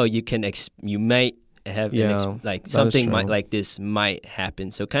 now you can you might have like something like this might happen.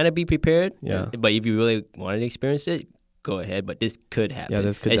 So kind of be prepared. Yeah. But if you really wanted to experience it, go ahead. But this could happen. Yeah,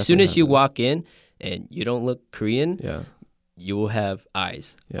 this could. As soon as you walk in and you don't look Korean, you will have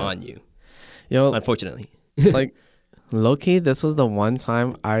eyes on you. Unfortunately, like. Low-key, this was the one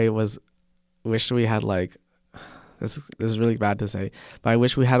time I wish we had like this is really bad to say, but I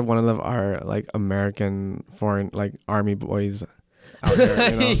wish we had one of our like American foreign like army boys out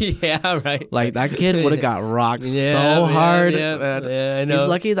there, Yeah, right. Like that kid would have got rocked so hard. Yeah, I know. He's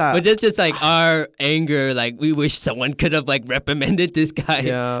lucky that. But it's just like our anger. Like we wish someone could have like reprimanded this guy.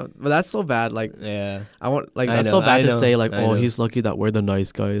 Yeah, but that's so bad. Like I want like that's so bad to say. Like he's lucky that we're the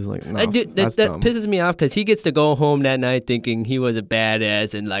nice guys. Like no, that pisses me off because he gets to go home that night thinking he was a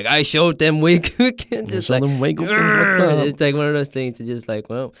badass and like I showed them wake weekends. Show them wake weekends. What's up? It's like one of those things to just like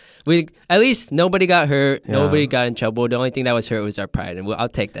we at least nobody got hurt. Yeah. Nobody got in trouble. The only thing that was hurt was our pride, and I'll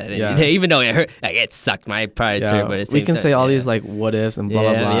take that. Yeah. Even though it hurt, like, it sucked. My pride's hurt, but we can say all these like what ifs and blah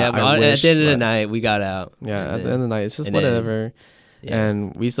blah blah. Yeah, but at the end of the night, we got out. Yeah, at the end of the night, it's just whatever.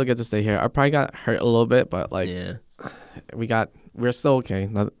 And we still get to stay here. Our pride got hurt a little bit, but like we're still okay.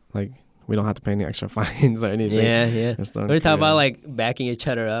 Not like we don't have to pay any extra fines or anything. Yeah. We're talking about like backing each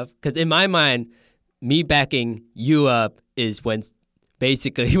other up, because in my mind, me backing you up is when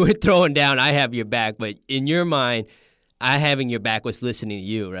basically we're throwing down. I have your back, but in your mind, I having your back was listening to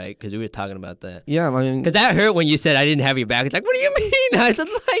you, right? Because we were talking about that. Yeah, I mean, because that hurt when you said I didn't have your back. It's like, what do you mean? I said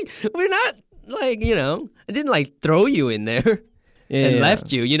like we're not like I didn't like throw you in there and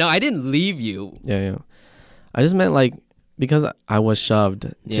left you. I didn't leave you. Yeah. I just meant like because I was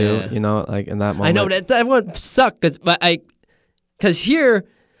shoved too. Like in that moment. I know that would suck because here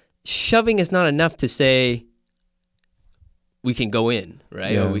shoving is not enough to say we can go in,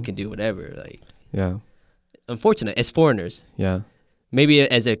 right? Or we can do whatever. Like unfortunate as foreigners. Yeah. Maybe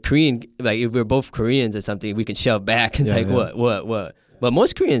as a Korean, like if we're both Koreans or something, we can shove back. It's what? But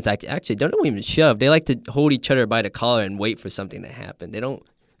most Koreans actually don't even shove. They like to hold each other by the collar and wait for something to happen. They don't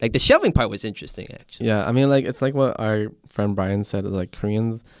like the shoving part was interesting actually. Yeah, I mean like it's like what our friend Brian said. Like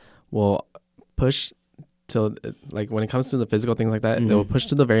Koreans will push till like when it comes to the physical things like that, they will push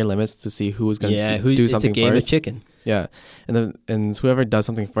to the very limits to see who's gonna do something first. It's a game first. of chicken. Yeah, and whoever does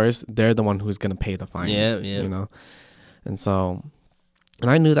something first, they're the one who's gonna pay the fine. Yeah. And so, and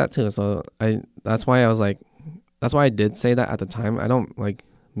I knew that too. So that's why I did say that at the time. I don't like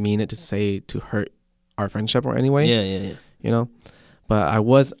mean it to say to hurt our friendship or anyway. Yeah. But I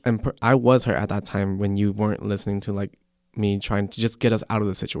was hurt at that time when you weren't listening to like me trying to just get us out of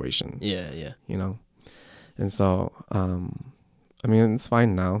the situation. Yeah. And so, I mean, it's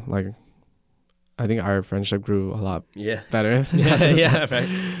fine now. Like, I think our friendship grew a lot better. Yeah,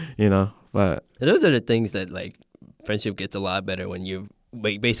 right. But those are the things that like friendship gets a lot better when you're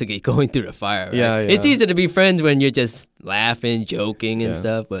basically going through the fire. Right? Yeah. It's easy to be friends when you're just laughing, joking, and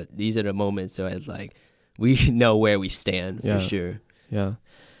stuff. But these are the moments where it's like we know where we stand for sure. Yeah.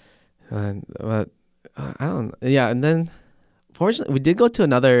 But I don't. Yeah, and then. Fortunately, we did go to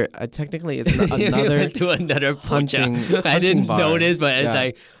another. Technically, it's another. We went to another hunting I didn't bar. notice, but it's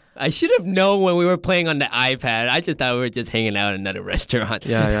like I should have known when we were playing on the iPad. I just thought we were just hanging out at another restaurant.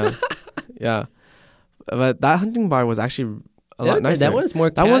 Yeah. But that hunting bar was actually a lot nicer. That one's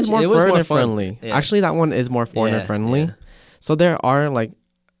more. That one's more foreigner more friendly. Yeah. Actually, that one is more foreigner friendly. Yeah. So there are like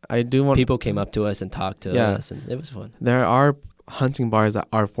I do want People came up to us and talked to Yeah. us, and it was fun. There are hunting bars that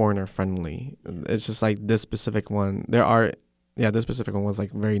are foreigner friendly. It's just like this specific one. This specific one was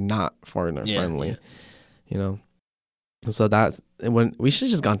like very not foreigner friendly. You know. And so that's when we should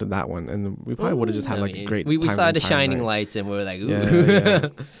have just gone to that one, and we probably would have just had like a great. We time saw and the time shining there. lights, and we were like, ooh, Yeah.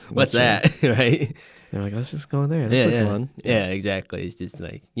 what's That's that, right? They're like, let's just go in there. This looks fun. Yeah, exactly. It's just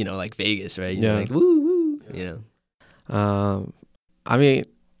like, like Vegas, right? Yeah. You're like, woo, woo, I mean,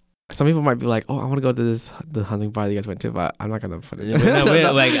 some people might be like, "Oh, I want to go to the hunting bar that you guys went to," but I'm not gonna put it.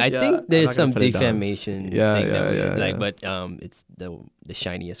 I Yeah, think I'm there's not some gonna put it down. defamation thing that we like, but it's the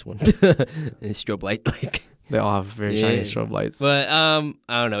shiniest one, it's strobe light like. They all have very shiny strobe lights. But I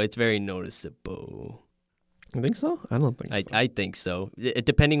don't know. It's very noticeable. You think so? I don't think so. I think so.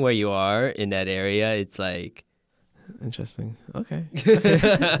 Depending where you are in that area, it's like Interesting. Okay.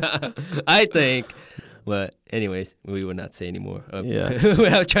 I think. But anyways, we will not say anymore. Yeah.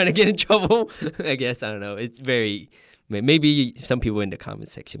 Without trying to get in trouble. I guess, I don't know. It's very, maybe some people in the comment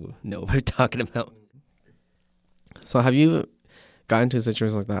section will know what we're talking about. So have you gotten into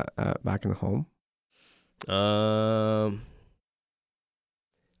situations like that back in home?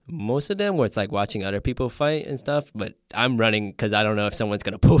 Most of them where it's like watching other people fight and stuff, but I'm running because I don't know if someone's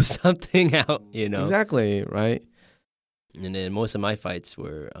gonna post something out, Exactly, right? And then most of my fights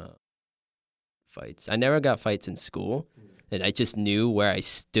were fights. I never got fights in school, and I just knew where I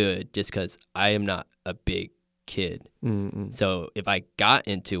stood just because I am not a big kid. Mm-mm. So if I got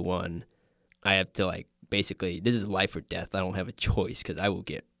into one, I have to like basically this is life or death. I don't have a choice because I will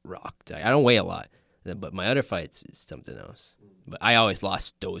get rocked. I don't weigh a lot. But my other fights is something else. But I always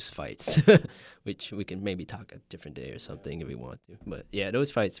lost those fights, which we can maybe talk a different day or something if we want to. But yeah, those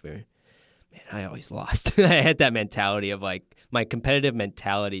fights were, man, I always lost. I had that mentality of like, my competitive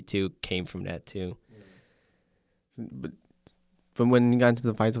mentality too came from that too. But when you got into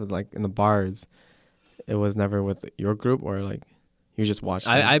the fights with like in the bars, it was never with your group or like you just watched.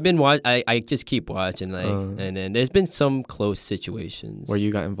 I've been I just keep watching and then there's been some close situations. Where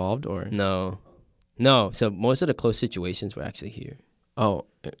you got involved or? No, so most of the close situations were actually here. Oh,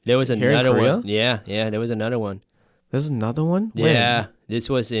 there was here in another Korea? one. Yeah, there was another one. There's another one? Yeah, When? this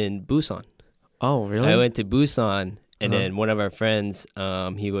was in Busan. Oh, really? I went to Busan, and then one of our friends,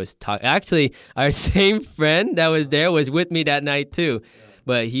 he was talking. Actually, our same friend that was there was with me that night too.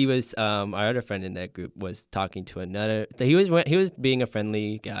 But he was our other friend in that group was talking to another. He was being a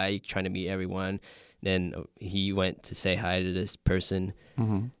friendly guy, trying to meet everyone. Then he went to say hi to this person,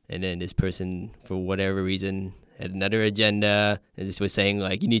 and then this person, for whatever reason, had another agenda and just was saying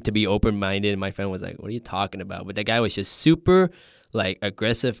like, you need to be open-minded. And my friend was like, what are you talking about? But the guy was just super like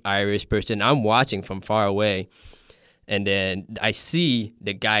aggressive Irish person. I'm watching from far away. And then I see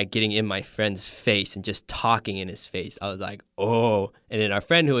the guy getting in my friend's face and just talking in his face. I was like, oh. And then our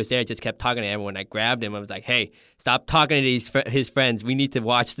friend who was there just kept talking to everyone. I grabbed him. I was like, hey, stop talking to his friends. We need to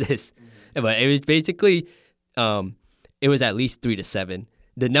watch this. But it was basically, it was at least 3-7.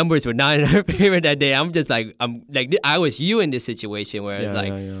 The numbers were not in our favor that day. I'm like, I was you in this situation where it's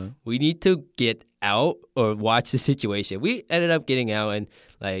like, we need to get out or watch the situation. We ended up getting out, and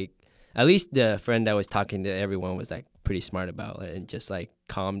like, at least the friend that was talking to everyone was like pretty smart about it and just like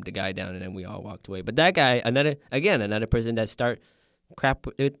calmed the guy down, and then we all walked away. But that guy, another person that start crap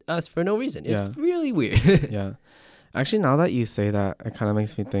with us for no reason. It's really weird. Yeah. Actually, now that you say that, it kind of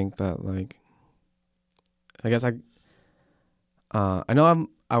makes me think that, like, I guess I know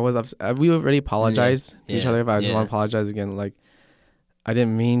I was upset. We already apologized to each other, but I just want to apologize again. Like, I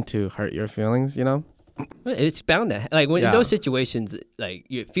didn't mean to hurt your feelings, It's bound to, like, when in those situations, like,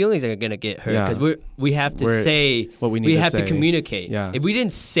 your feelings are gonna get hurt because we have to say what we need. We have to communicate. Yeah. If we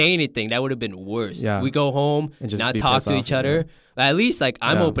didn't say anything, that would have been worse. Yeah. We go home and not talk to each other. At least, like,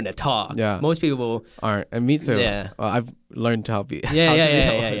 I'm open to talk. Yeah. Most people aren't, and me too. Yeah. Well, I've learned to help you.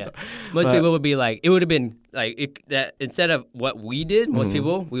 Yeah. Most people would be like, it would have been like that instead of what we did. Most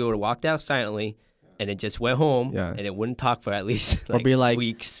people, we would have walked out silently. And then just went home, and it wouldn't talk for at least like, or be like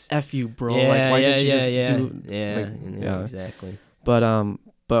weeks. F you, bro. Like, why didn't you just do? Yeah, exactly. But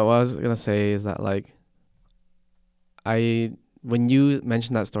what I was gonna say is that like, when you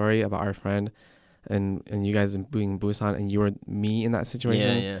mentioned that story about our friend, and you guys being Busan, and you were me in that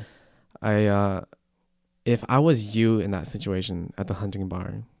situation. If I was you in that situation at the hunting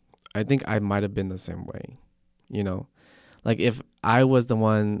bar, I think I might have been the same way, Like, if I was the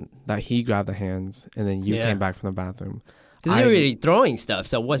one that he grabbed the hands and then you came back from the bathroom. Because you're already throwing stuff,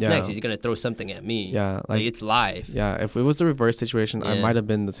 so what's next? He's going to throw something at me. Yeah. Like, it's live. Yeah, if it was the reverse situation, I might have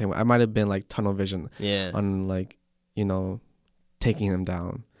been the same way. I might have been, like, tunnel vision on, like, taking him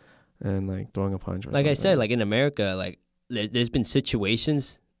down and, like, throwing a punch or like something. I said, like, in America, like, there's been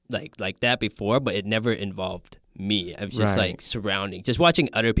situations like that before, but it never involved me. I was just Right. like surrounding, just watching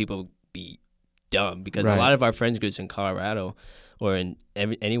other people be dumb, because Right. a lot of our friends groups in Colorado or in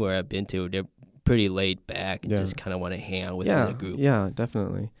anywhere I've been to, they're pretty laid back and Yeah. just kind of want to hang out with Yeah, the group. yeah,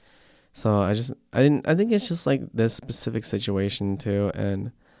 definitely. So I think it's just like this specific situation too,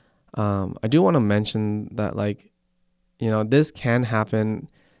 and I do want to mention that, like, you know, this can happen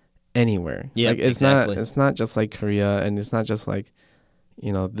anywhere. Yeah, like it's exactly. not just like Korea, and it's not just like,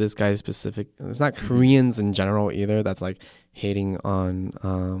 you know, this guy's specific. It's not Mhm. Koreans in general either that's like hating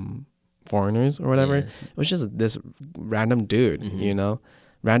on foreigners or whatever. Yeah. It was just this random dude, Mhm. you know,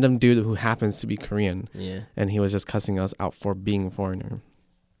 random dude who happens to be Korean, Yeah. and he was just cussing us out for being a foreigner.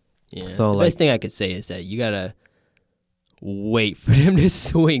 Yeah. So, the like- best thing I could say is that you gotta wait for them to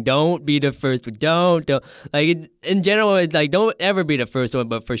swing. Don't be the first. Don't like in general. It's like don't ever be the first one.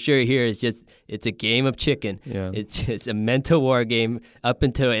 But for sure, here it's a game of chicken. Yeah. It's a mental war game up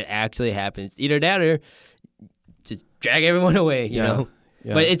until it actually happens. Either that or just drag everyone away. You Yeah. know.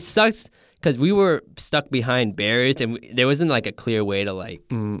 Yeah. But it sucks because we were stuck behind barriers and there wasn't like a clear way to like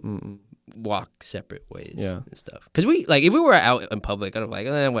Mm-mm. walk separate ways. Yeah. And stuff. Because we like if we were out in public, I'd be like,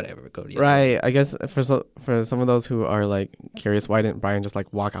 whatever, go to the other way. Right. I guess for some of those who are like curious, why didn't Brian just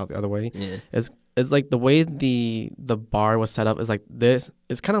like walk out the other way? Yeah. It's like the way the bar was set up is like this.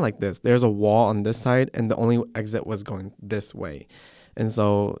 It's kind of like this. There's a wall on this side, and the only exit was going this way, and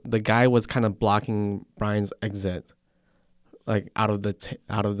so the guy was kind of blocking Brian's exit, like out of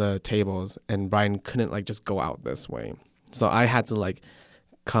the tables, and Brian couldn't like just go out this way. So I had to like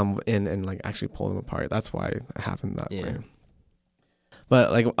come in and like actually pull them apart. That's why it happened that Yeah. way.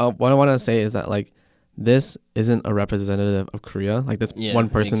 But like what I want to say is that like this isn't a representative of Korea. Like this Yeah, one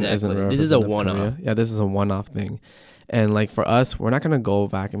person isn't a exactly. This is a representative of one-off. Korea. Yeah, this is a one-off thing. And like for us, we're not gonna go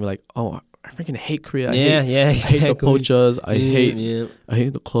back and be like, oh, I freaking hate Korea. I Yeah, hate, yeah, I exactly. hate the pochas. I hate Yeah. I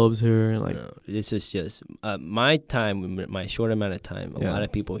hate the clubs here. Like No, this is just my time, my short amount of time. A Yeah. lot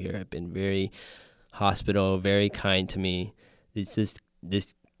of people here have been very hospitable, very kind to me. It's just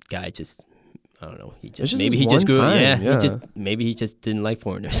this guy just, I don't know. He just just maybe this he just one grew. time, Yeah, yeah. maybe he just didn't like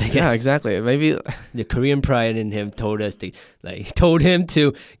foreigners. I guess. yeah, exactly. Maybe The Korean pride in him told him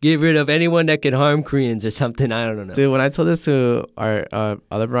to get rid of anyone that could harm Koreans or something. I don't know. dude, when I told this to our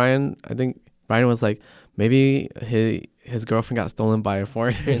other Brian, I think Brian was like, maybe his girlfriend got stolen by a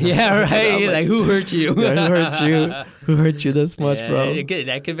foreigner. Yeah, I'm right. Like who hurt you? Yeah, who hurt you? Who hurt you this much, Yeah, bro?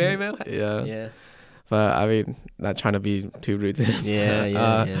 that could very well. Yeah. Yeah. But I mean, not trying to be too rude to him. Yeah, yeah,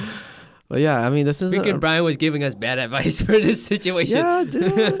 Uh, yeah. But yeah, I mean, this is Freaking Brian was giving us bad advice for this situation. yeah,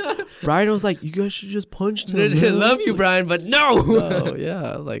 dude. Brian was like, "You guys should just punch him." I man." love you, Brian, but no. No,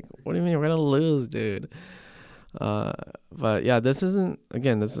 yeah. Like, what do you mean we're gonna lose, dude? But yeah, this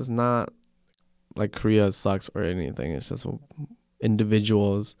is not like Korea sucks or anything. It's just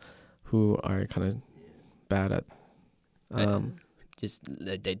individuals who are kind of bad at. Just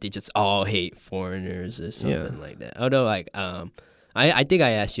they just all hate foreigners or something Yeah. like that. Although like I think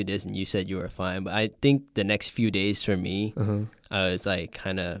I asked you this and you said you were fine, but I think the next few days for me, I was like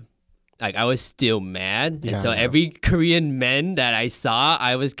kind of like I was still mad, and so Yeah. every Korean men that I saw,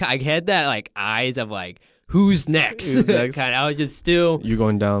 I had that like eyes of like who's next, Who's next? kind of. I was just still You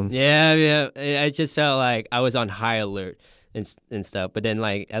going down? yeah. I just felt like I was on high alert and stuff. But then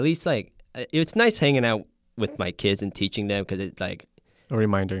like at least like it's nice hanging out with my kids and teaching them because it's like A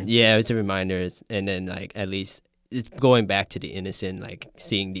reminder. yeah, it's a reminder, and then like at least. It's going back to the innocent, like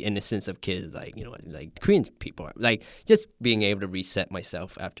seeing the innocence of kids, like you know, like Korean people are like just being able to reset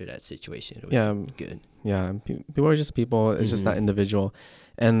myself after that situation. It was Yeah. good. Yeah, people are just people. It's just that Mhm. individual.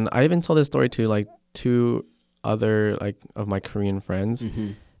 And I even told this story to like two other like of my Korean friends,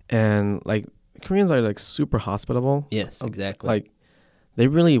 Mm-hmm. and like Koreans are like super hospitable. Yes, exactly. Like they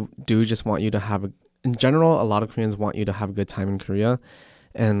really do just want you to have in general, a lot of Koreans want you to have a good time in Korea,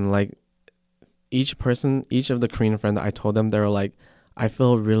 and like each of the Korean friend that I told them, they were like, I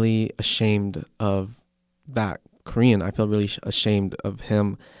feel really ashamed of that Korean. I feel really ashamed of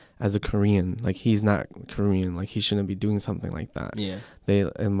him as a Korean. Like he's not Korean. Like he shouldn't be doing something like that. yeah,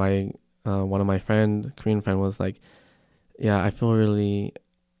 And my one of my Korean friend was like, yeah, I feel really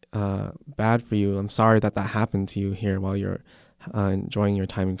bad for you. I'm sorry that happened to you here while you're enjoying your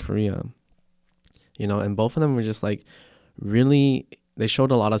time in Korea. You know, and both of them were just like really, they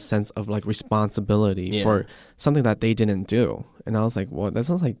showed a lot of sense of like responsibility Yeah. for something that they didn't do. And I was like, well, that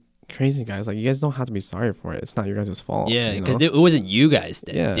sounds like crazy, guys. Like you guys don't have to be sorry for it. It's not your guys' fault. yeah, you because know? it wasn't you guys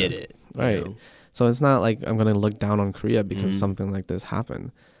that Yeah, did it, you right. know? So it's not like I'm gonna look down on Korea because Mhm. something like this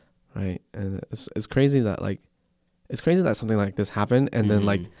happened, right? And it's crazy that something like this happened, and then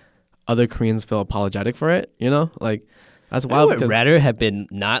like Mhm. other Koreans feel apologetic for it. You know, like That's I wild. would Because, rather have been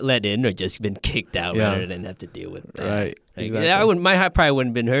not let in or just been kicked out Yeah. rather than have to deal with that. right. Like, Exactly. yeah, I wouldn't. My heart probably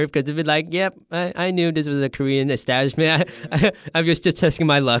wouldn't have been hurt because it'd be like, yep, I knew this was a Korean establishment. I was just testing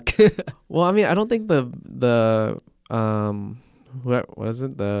my luck. Well, I mean, I don't think the what was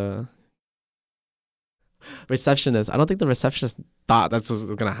it, the receptionist? I don't think the receptionist thought that's what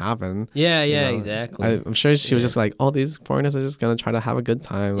was gonna happen. yeah, you yeah, know? exactly. I'm sure she was Yeah. just like, oh, these foreigners are just gonna try to have a good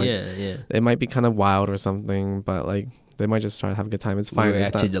time. Like, yeah. it might be kind of wild or something, but like they might just try to have a good time. It's We fine. were It's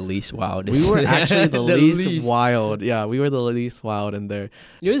actually not- the least wildest. we were actually the, least, least. wild. Yeah, we were the least wild in there.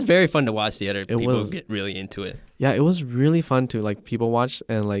 It was very fun to watch the other people was- get really into it. Yeah, it was really fun to like people watch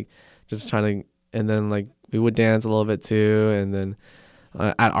and like just try to, and then like we would dance a little bit too, and then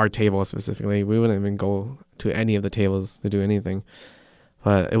at our table specifically, we wouldn't even go to any of the tables to do anything.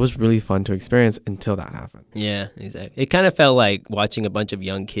 But it was really fun to experience until that happened. Yeah, exactly. It kind of felt like watching a bunch of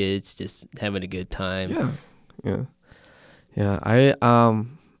young kids just having a good time. Yeah. I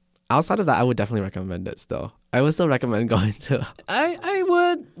outside of that, I would definitely recommend it. Still, I would still recommend going to. I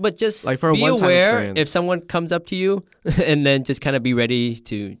would, but just Like, for a be one-time aware experience. if someone comes up to you, and then just kind of be ready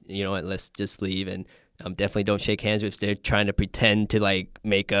to, what, let's just leave, and definitely don't shake hands if they're trying to pretend to like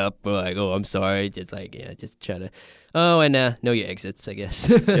make up or like, oh, I'm sorry, just like just try to, know your exits, I guess.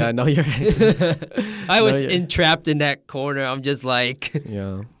 Yeah, know your exits. I was Know your- entrapped in that corner. I'm just like,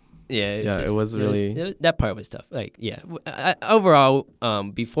 Yeah. yeah, It was really- that part was tough. Like, yeah, overall,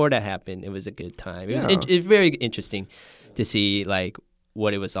 before that happened, it was a good time. It was Yeah. it's very interesting to see like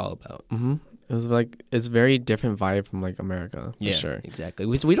what it was all about. Mm-hmm. It was like it's very different vibe from like America. For Yeah, sure. exactly.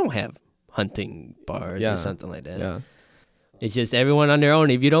 We don't have hunting bars Yeah. or something like that. Yeah. It's just everyone on their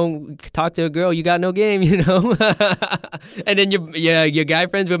own. If you don't talk to a girl, you got no game, and then your guy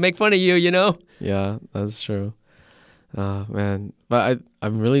friends will make fun of you, Yeah, that's true. Man, but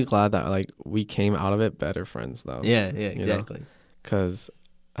I'm really glad that like we came out of it better friends though. Yeah, know? exactly. Because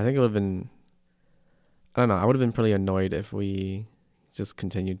I think it would have been, I don't know, I would have been pretty annoyed if we just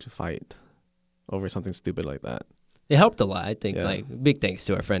continued to fight over something stupid like that. It helped a lot. I think, Yeah. like, big thanks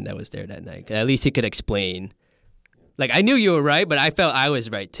to our friend that was there that night. At least he could explain. Like, I knew you were right, but I felt I was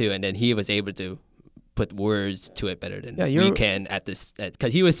right too. And then he was able to put words to it better than we can at this.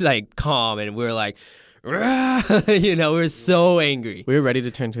 Because he was like calm, and we were like, "Rah!" We're so angry. We were ready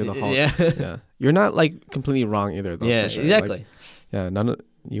to turn to the Hulk. Yeah. Yeah. You're not like completely wrong either though. Yeah, for sure. exactly. Like, yeah,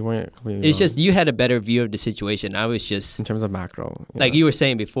 you weren't completely It's wrong just you had a better view of the situation. I was just in terms of macro. like you were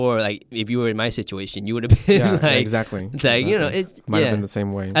saying before. Like if you were in my situation, you would have been Yeah, like exactly. It's like it's Might have been the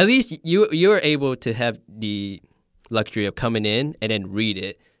same way. At least you were able to have the luxury of coming in and then read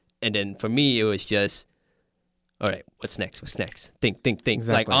it, and then for me it was just, all right, what's next? Think.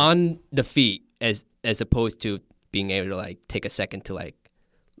 Exactly. Like on the feet, as opposed to being able to like take a second to like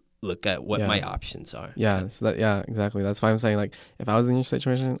look at what Yeah. my options are. Yeah, exactly. That's why I'm saying like if I was in your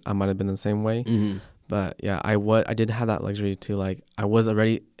situation, I might have been the same way. Mm-hmm. But yeah, I did have that luxury to like I was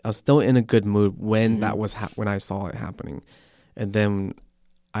still in a good mood when that was when I saw it happening, and then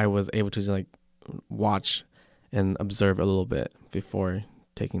I was able to like watch and observe a little bit before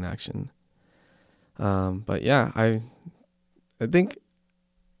taking action. But yeah, I think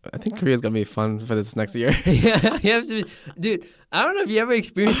Korea is gonna be fun for this next year. Yeah, you have to, dude. I don't know if you ever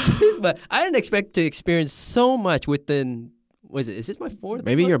experienced this, but I didn't expect to experience so much within. Is this my fourth?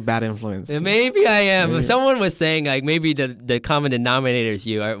 Maybe month? you're a bad influence. Yeah, maybe I am. Maybe. Someone was saying like maybe the common denominator is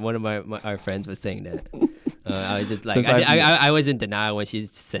you. One of our friends was saying that. I was just like Since I was in denial when she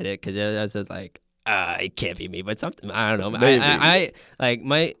said it because I was just like it can't be me, but something I don't know. Maybe. I like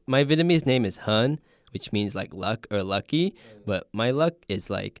my Vietnamese name is Hun, which means like luck or lucky, but my luck is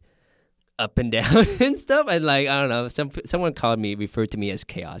like up and down and stuff. And like I don't know, someone referred to me as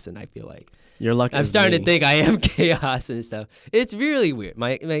chaos, and I feel like. You're lucky. I'm starting to think I am chaos and stuff. It's really weird.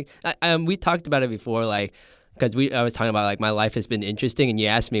 We talked about it before, like, because I was talking about like my life has been interesting, and you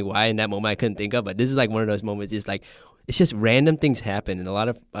asked me why in that moment I couldn't think of. But this is like one of those moments. It's like it's just random things happen, and a lot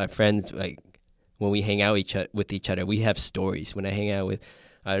of our friends like when we hang out with each other, we have stories. When I hang out with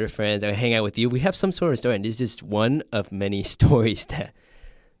other friends, I hang out with you, we have some sort of story, and this is just one of many stories that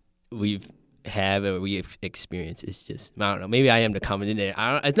we've experienced. It's just I don't know. Maybe I am the common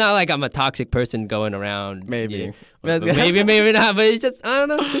denominator. It's not like I'm a toxic person going around. Maybe. Maybe not. But it's just I don't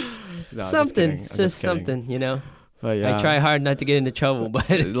know. Just No, something. Just Just kidding. something. But yeah. I try hard not to get into trouble, but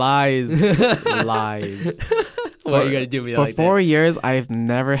lies. what are you gonna do me For like 4 years, I've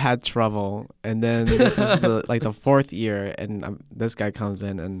never had trouble, and then this is the fourth year, and this guy comes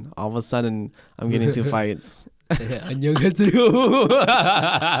in, and all of a sudden, I'm getting into fights. that? 안녕하세요.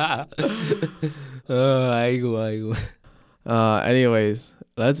 아이고. Anyways,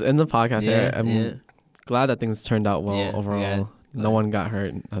 let's end the podcast here. I'm Yeah. glad that things turned out well Yeah, overall. yeah. No one got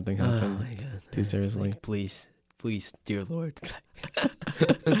hurt. Nothing Oh happened my God. too seriously. Like, please, dear Lord,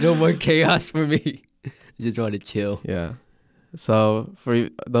 no more chaos for me. I just want to chill. Yeah. So for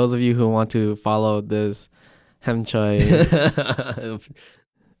those of you who want to follow this Hemchoy,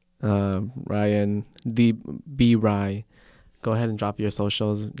 Ryan, the B Rye, go ahead and drop your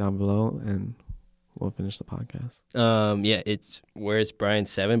socials down below, and we'll finish the podcast. Yeah, it's Where's Brian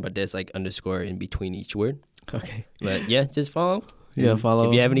 7, but there's like underscore in between each word. Okay. But yeah, just follow. Yeah, And follow.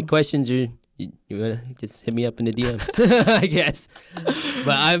 If you have any questions, you wanna just hit me up in the DMs, I guess.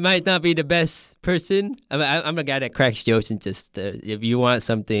 But I might not be the best person. I'm a guy that cracks jokes, and just if you want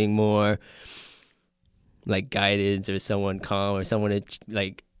something more like guidance or someone calm or someone to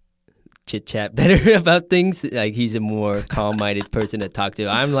like chit chat better about things, like he's a more calm-minded person to talk to.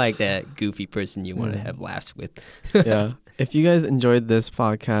 I'm like that goofy person you want to have laughs with. Yeah. If you guys enjoyed this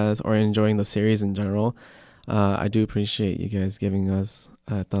podcast or enjoying the series in general, I do appreciate you guys giving us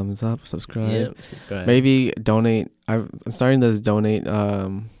a thumbs up, subscribe. Subscribe. Maybe donate. I'm starting this donate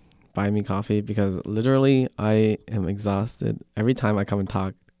buy me coffee, because literally I am exhausted every time I come and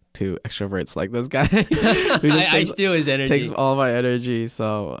talk to extroverts like this guy. I steal his energy. Takes all my energy,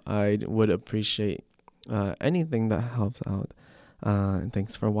 so I would appreciate anything that helps out. And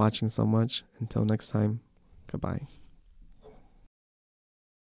thanks for watching so much. Until next time, goodbye.